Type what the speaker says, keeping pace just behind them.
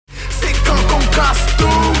casse tout.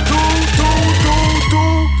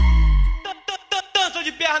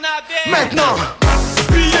 Maintenant,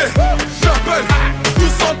 billets, j'appelle,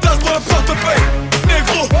 tous en tasse dans le portefeuille.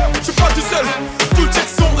 Négro, j'suis pas tout seul, tout le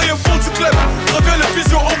Jackson et un fond du club. Reviens le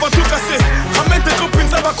physio, on va tout casser. Ramène tes copines,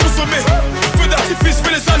 ça va consommer. Feu d'artifice, je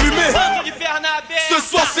vais les allumer. Ce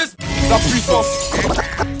soir c'est la puissance.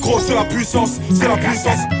 Gros c'est la puissance, c'est la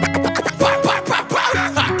puissance.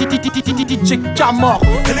 DJ Camor.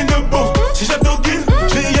 Elle est nebo, si j'adore Guil,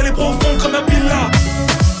 je vais y aller profond comme un villa.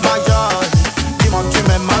 Ma gueule, dis-moi que tu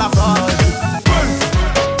m'aimes à la folle.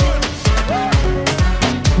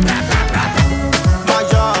 Ma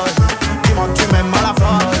gueule, dis-moi que tu m'aimes à la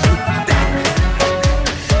folle.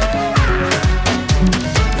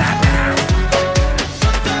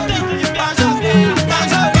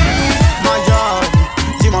 Ma gueule,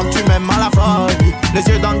 dis-moi que tu m'aimes à la folle. Les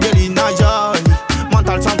yeux d'Angelina Jolie,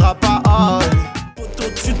 mental Sandra Paoli. Photo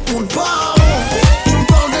tu tournes pas. Tu me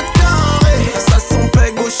parles de carré, ça sent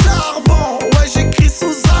peg au charbon. Ouais, j'écris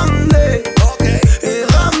Suzanne et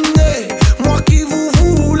ramenez moi qui vous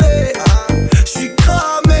voulez. J'suis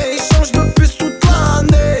cramé, change de puce toute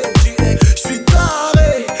l'année. J'suis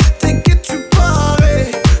taré, t'inquiète tu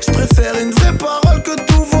parais. J'préfère une vraie parole que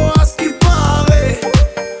tout voir à ce qui paraît.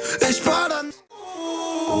 Et j'parle à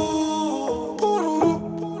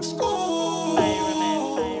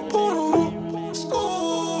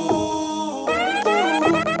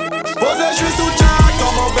posé, j'suis sous Jack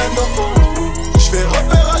dans mon bendo. J'fais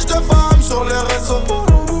repérage de femmes sur les réseaux.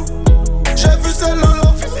 J'ai vu ces lolo.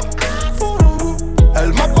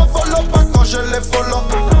 Elle m'a pas follow pas quand je les follow.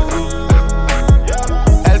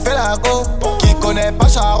 Elle fait la go, qui connaît pas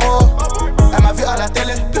Charo. Elle m'a vu à la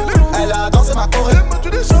télé, elle a dansé ma choré.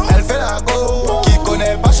 Elle fait la go, qui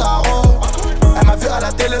connaît pas Charo. Elle m'a vu à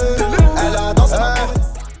la télé, elle a dansé ma choré.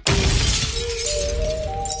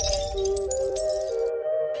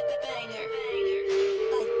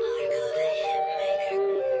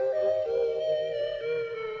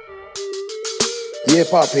 Yeah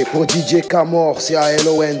papé, pour DJ Camor, c'est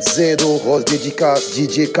ALONZO. Rose dédicace,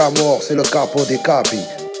 DJ Camor, c'est le capo des capis.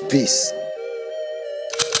 Peace.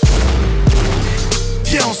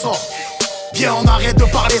 Viens on sort, viens on arrête de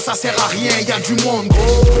parler, ça sert à rien, y'a du monde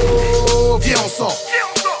gros. Viens on sort,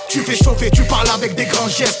 tu fais chauffer, tu parles avec des grands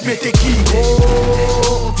gestes, mais t'es qui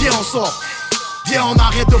gros? Viens on sort, viens on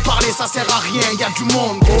arrête de parler, ça sert à rien, y'a du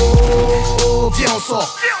monde gros. Viens on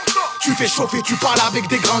sort, tu fais chauffer, tu parles avec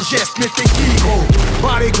des grands gestes, mais t'es qui gros?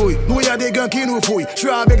 Pas les couilles, nous y'a des gars qui nous fouillent. J'suis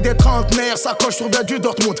avec des trentenaires, ça coche sur du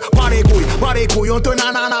Dortmund. Pas les couilles, on te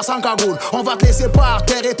nanana sans cagoule. On va te laisser par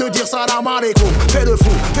terre et te dire salam alaikum. Fais le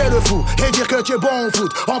fou, et dire que tu es bon au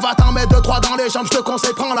foot. On va t'en mettre 2-3 dans les jambes, j'te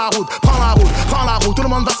conseille, prends la route. Tout le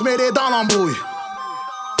monde va se mêler dans l'embrouille.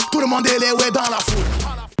 Tout le monde est les ouais dans la foule.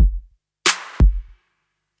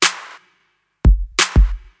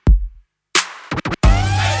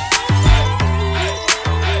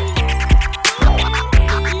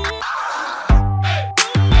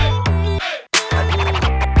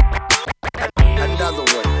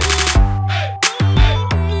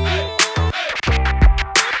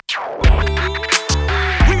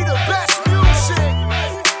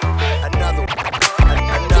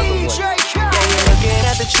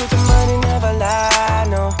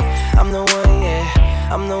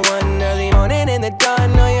 I'm the one early morning in the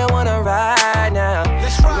dawn. Know you wanna ride now. I'm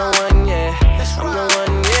the one, yeah. I'm the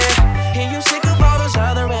one, yeah. Hear you sick of all those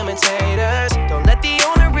other imitators. Don't let the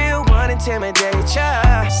only real one intimidate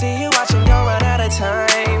ya. See you watching, don't run out of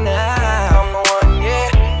time now. I'm the one,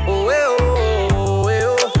 yeah. Ooh, ooh,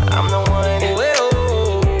 ooh. I'm the one. Ooh, ooh,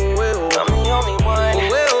 ooh. I'm the only one.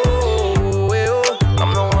 Ooh, ooh.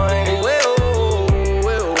 I'm the one. Ooh,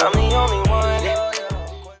 ooh. I'm the only one.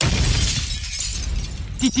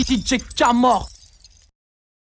 DJ Camor.